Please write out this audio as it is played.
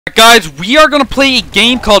Guys, we are gonna play a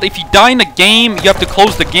game called If You Die in the Game, You Have to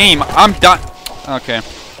Close the Game. I'm done. Okay.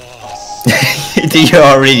 Did you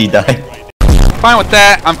already die? Fine with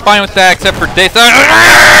that. I'm fine with that, except for this.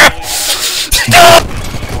 Stop!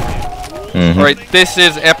 Alright, this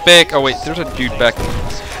is epic. Oh wait, there's a dude back.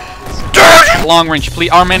 Long range, please.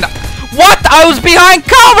 Armin. What? I was behind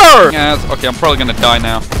cover! Yes, okay, I'm probably gonna die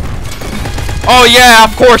now. Oh yeah,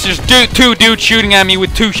 of course, there's two dudes shooting at me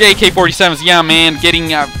with two AK-47s. Yeah, man, getting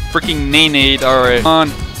freaking nay-nade. Alright.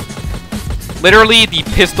 Literally, the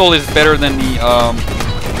pistol is better than the,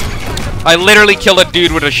 I literally killed a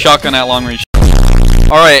dude with a shotgun at long range.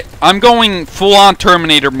 Alright, I'm going full-on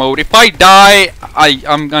Terminator mode. If I die,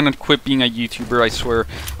 I'm gonna quit being a YouTuber, I swear.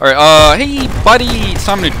 Alright, hey, buddy, it's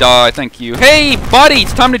time to die. Thank you. Hey, buddy,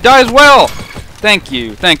 it's time to die as well. Thank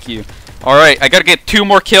you, thank you. Alright, I gotta get 2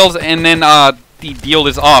 more kills, and then, the deal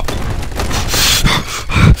is off.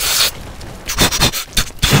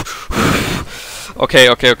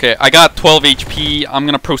 Okay. I got 12 HP. I'm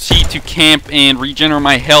gonna proceed to camp and regenerate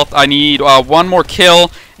my health. I need, 1 more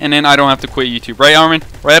kill, and then I don't have to quit YouTube. Right, Armin?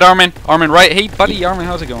 Right, Armin? Armin, right? Hey, buddy, Armin,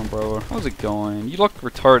 how's it going, bro? How's it going? You look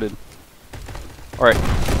retarded. Alright.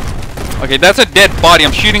 Okay, that's a dead body.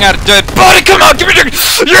 I'm shooting at a dead body. Come on, give me your...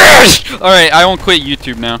 Yes! Alright, I won't quit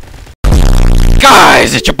YouTube now.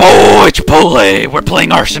 Guys, it's your boy, Chipotle. We're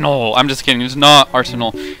playing Arsenal. I'm just kidding. It's not Arsenal.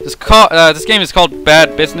 This game is called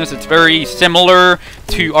Bad Business. It's very similar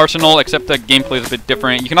to Arsenal, except the gameplay is a bit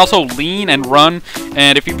different. You can also lean and run,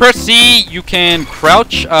 and if you press C, you can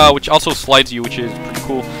crouch, which also slides you, which is pretty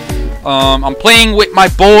cool. I'm playing with my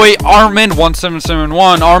boy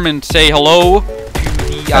Armin1771. Armin, say hello to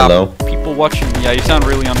the people watching. Yeah, you sound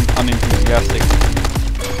really unenthusiastic.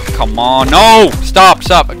 Come on, no! Stop!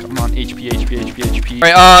 Come on, HP.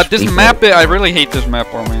 Alright, this map, I really hate this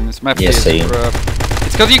map, Armin. This map is crap.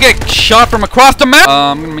 It's because you get shot from across the map!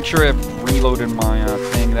 I'm gonna make sure I've reloaded my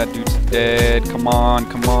thing. That dude's dead. Come on.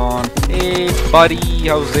 Hey, buddy,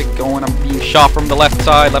 how's it going? I'm being shot from the left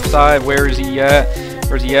side. Where is he at?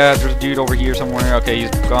 There's a dude over here somewhere. Okay,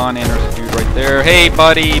 he's gone, and there's a dude right there. Hey,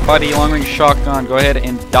 buddy, long range shotgun. Go ahead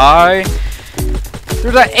and die.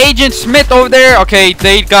 There's an Agent Smith over there. Okay,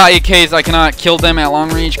 they got AKs. I cannot kill them at long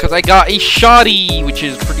range because I got a shotty, which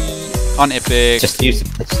is pretty unepic. Just use a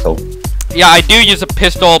pistol. Yeah, I do use a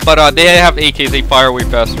pistol, but they have AKs. They fire way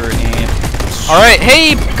faster. And alright,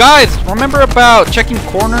 hey guys, remember about checking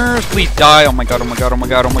corners? Please die. Oh my god.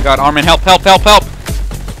 Armin, help.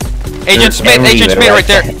 Agent Smith right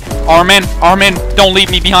there. Armin, don't leave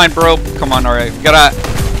me behind, bro. Come on, alright.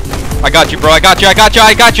 I got you, bro. I got you.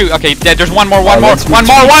 Okay, dead. There's one more, Armin!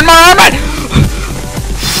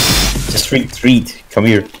 Just retreat. Come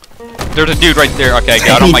here. There's a dude right there. Okay, I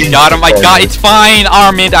got him. It's fine,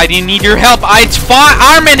 Armin. I didn't need your help. It's fine,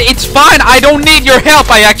 Armin. It's fine. I don't need your help.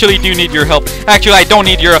 I actually do need your help. Actually, I don't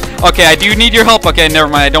need your... Okay, I do need your help. Okay, never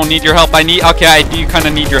mind. I don't need your help. Okay, I do kind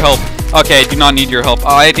of need your help. Okay, I do not need your help.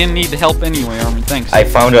 I didn't need the help anyway, Armin. Thanks. I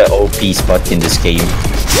found an OP spot in this game.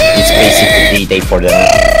 It's basically D for them.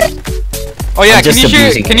 Oh yeah, can you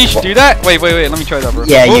do that? Wait, let me try that, bro.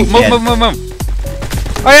 Yeah, move.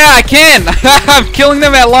 Oh yeah, I can! I'm killing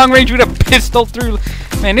them at long range with a pistol through.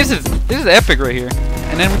 Man, this is epic right here.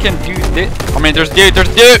 And then we can do this. Oh man, there's dude!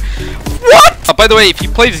 What? By the way, if you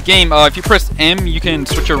play this game, if you press M, you can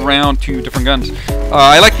switch around to different guns.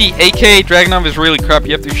 I like the AK. Dragunov is really crap.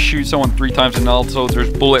 You have to shoot someone 3 times, and also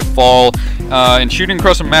there's bullet fall. And shooting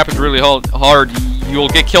across the map is really hard. You'll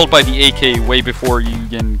get killed by the AK way before you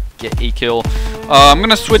can get a kill. I'm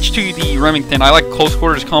gonna switch to the Remington. I like close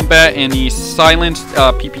quarters combat and the silenced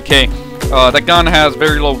PPK. That gun has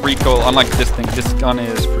very low recoil, unlike this thing. This gun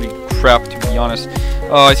is pretty crap, to be honest.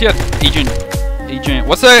 I see an agent.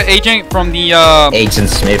 What's that agent from the Agent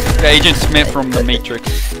Smith. Yeah, Agent Smith from the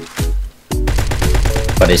Matrix.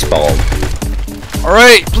 But it's bald.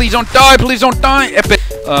 Alright, please don't die, epic.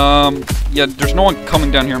 Yeah, there's no one coming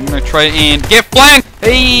down here. I'm gonna try and get flanked.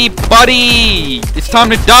 Hey, buddy, it's time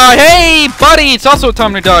to die. Hey, buddy, it's also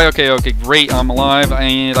time to die. Okay, great, I'm alive,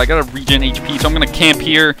 and I gotta regen HP, so I'm gonna camp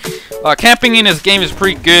here. Camping in this game is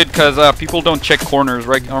pretty good, because people don't check corners,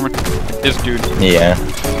 right, Armin? Like this dude. Yeah.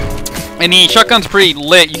 And the shotgun's pretty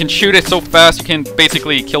lit. You can shoot it so fast, you can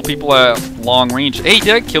basically kill people at long range. Hey,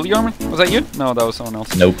 did I kill you, Armin? Was that you? No, that was someone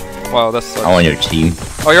else. Nope. Wow, that's sucks. I'm on your team.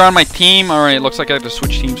 Oh, you're on my team? Alright, looks like I have to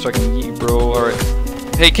switch teams so I can get you, bro. Alright.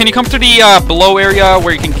 Hey, can you come to the below area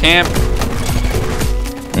where you can camp?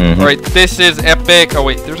 Alright, this is epic. Oh,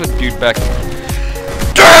 wait, there's a dude back.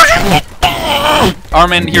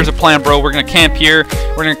 Armin, here's a plan, bro. We're gonna camp here.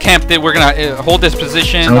 We're gonna camp it. We're gonna hold this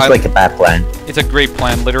position. Sounds like a bad plan. It's a great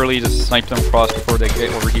plan. Literally, just snipe them across before they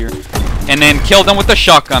get over here. and then kill them with the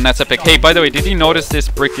shotgun. That's epic. Hey, by the way, did you notice this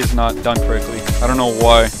brick is not done correctly? I don't know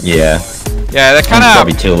why. Yeah. Yeah, that kind of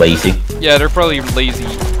probably too lazy. Yeah, they're probably lazy.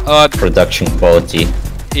 Production quality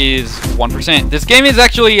is 1%. This game is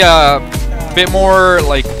actually bit more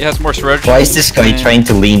like it has more strategy. Why is this guy trying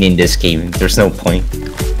to lean in this game? There's no point.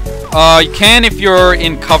 You can if you're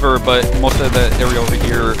in cover, but most of the area over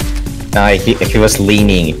here. Nah, he was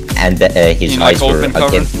leaning and his eyes were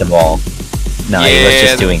against the wall. Nah, he was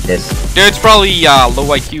just doing this. Dude, it's probably low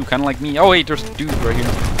IQ, kind of like me. Oh wait, there's a dude right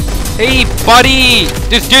here. Hey, buddy!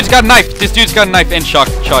 This dude's got a knife. This dude's got a knife and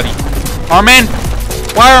shotty. Armin,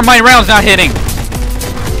 why are my rounds not hitting?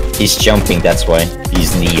 He's jumping. That's why.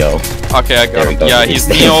 He's Neo. Okay, I got him. Yeah, he's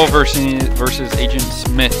Neo versus Agent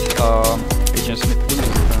Smith. Agent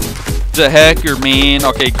Smith. The heck, your man.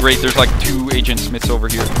 Okay, great. There's like 2 Agent Smiths over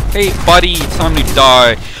here. Hey, buddy, it's time to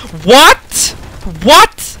die. What?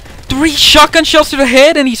 What? 3 shotgun shells to the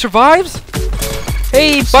head and he survives?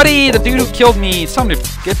 Hey, buddy, the dude who killed me. It's time to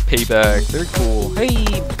get payback. Very cool.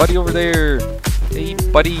 Hey, buddy over there. Hey,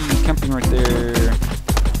 buddy, camping right there.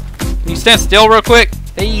 Can you stand still real quick?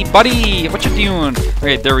 Hey, buddy, what you doing?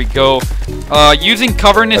 Okay, there we go. Using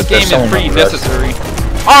cover in this game is pretty necessary.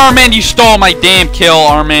 Armin, you stole my damn kill,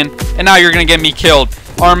 Armin. And now you're gonna get me killed.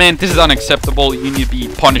 Armin, this is unacceptable. You need to be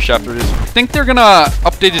punished after this. I think they're gonna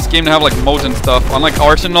update this game to have like modes and stuff. Unlike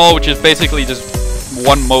Arsenal, which is basically just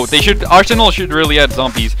one mode. Arsenal should really add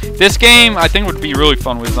zombies. This game, I think, would be really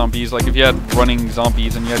fun with zombies. Like if you had running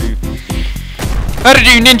zombies and you had to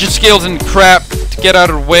do ninja skills and crap to get out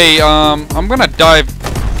of the way. I'm gonna dive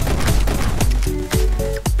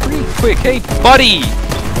pretty quick. Hey, buddy!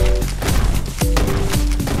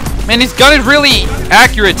 Man, his gun is really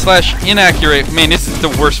accurate / inaccurate. Man, this is the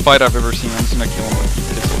worst fight I've ever seen. I'm just gonna kill him with this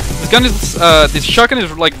pistol. This gun is, this shotgun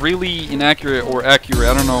is like really inaccurate or accurate.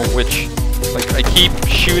 I don't know which. Like, I keep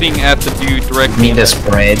shooting at the dude directly. You mean the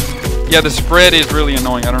spread? Yeah, the spread is really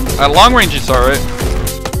annoying. I don't. At long range, it's alright.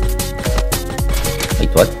 Wait,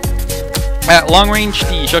 what? At long range,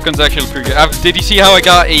 the shotgun's actually pretty good. Did you see how I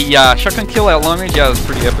got a shotgun kill at long range? Yeah, that's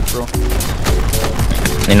pretty epic, bro.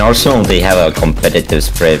 In Arsenal, they have a competitive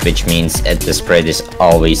spread, which means the spread is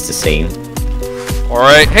always the same.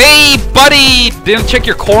 Alright. Hey, buddy! Didn't check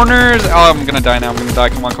your corners. Oh, I'm gonna die now. I'm gonna die.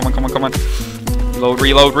 Come on, come on, come on, come on. Reload,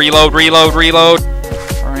 reload, reload, reload, reload.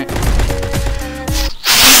 Alright.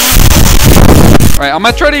 Alright, I'm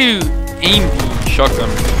gonna try to aim the shotgun.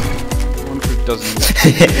 I wonder if it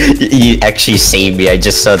doesn't. You actually saved me. I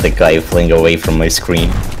just saw the guy fling away from my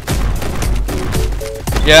screen.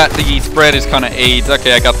 Yeah, the spread is kind of AIDS.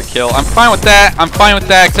 Okay, I got the kill. I'm fine with that. I'm fine with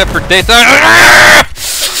that, except for data.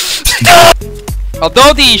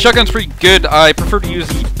 Although the shotgun's pretty good, I prefer to use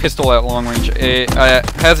the pistol at long range. It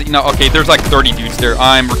has, you know, okay, there's like 30 dudes there.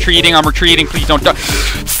 I'm retreating, please don't die.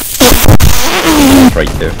 Right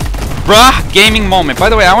there. Bruh Gaming Moment. By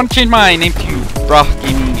the way, I want to change my name to Bruh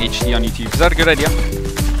Gaming HD on YouTube. Is that a good idea?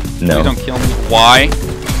 No. Please don't kill me. Why?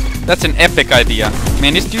 That's an epic idea.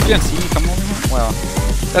 Man, this dude didn't see me come over here? Wow.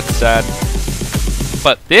 That's sad.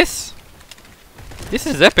 But this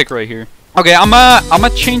is epic right here. Okay, I'm gonna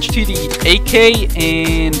change to the AK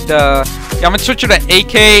and yeah, I'm gonna switch to the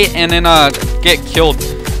AK and then get killed.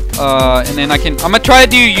 And then I'm gonna try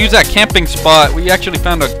to use that camping spot. We actually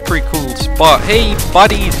found a pretty cool spot. Hey,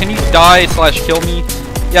 buddies, can you die / kill me?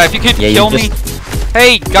 Yeah, if you could kill me.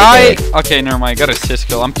 Hey, guy. Okay, never mind. I got a assist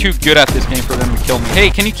kill. I'm too good at this game for them to kill me. Hey,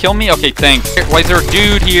 can you kill me? Okay, thanks. Why is there a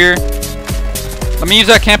dude here? Let me use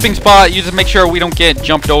that camping spot. You just make sure we don't get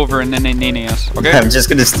jumped over and then they nene us. Okay. I'm just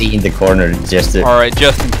gonna stay in the corner just to. All right,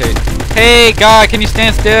 just in case. Hey, guy, can you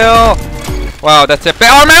stand still? Wow, that's epic.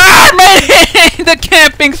 Oh man, the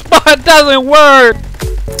camping spot doesn't work.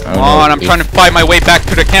 Come on, I'm trying to find my way back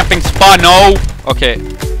to the camping spot. No. Okay,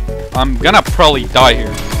 I'm gonna probably die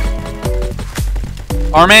here.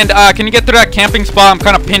 Armand, can you get to that camping spot? I'm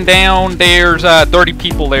kind of pinned down. There's 30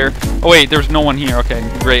 people there. Oh wait, there's no one here. Okay,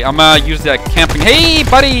 great. I'm gonna use that camping. Hey,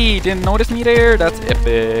 buddy, didn't notice me there? That's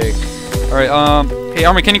epic. All right, hey,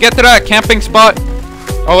 Armand, can you get to that camping spot?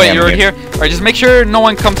 Oh wait, you're here. All right, just make sure no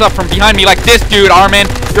one comes up from behind me like this dude, Armand.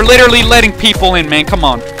 You're literally letting people in, man. Come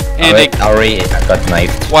on. And already, I got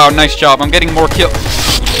knifed. Wow, nice job. I'm getting more kills.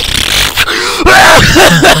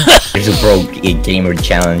 There's a broke gamer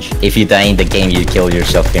challenge. If you die in the game, you kill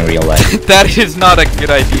yourself in real life. That is not a good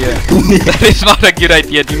idea. That is not a good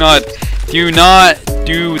idea. Do not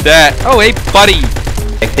do that. Oh, hey, buddy.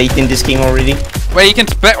 Spectating this game already? Wait, you can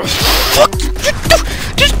Fuck!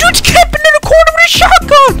 This dude's camping in the corner with a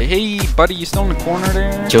shotgun. Hey, buddy, you still in the corner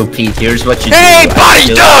there? Joe Pete, here's what you do. Hey,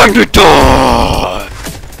 buddy, time to die.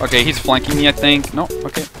 Okay, he's flanking me, I think. No,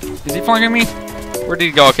 okay. Is he flanking me? Where did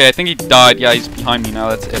he go? Okay, I think he died. Yeah, he's behind me now.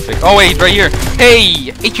 That's epic. Oh, wait, he's right here.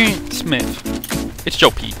 Hey, Agent Smith. It's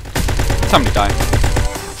Joe P. It's time to die.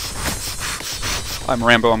 I'm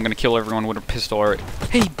Rambo. I'm gonna kill everyone with a pistol. Alright.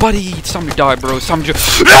 Hey, buddy. It's time to die, bro. It's time to...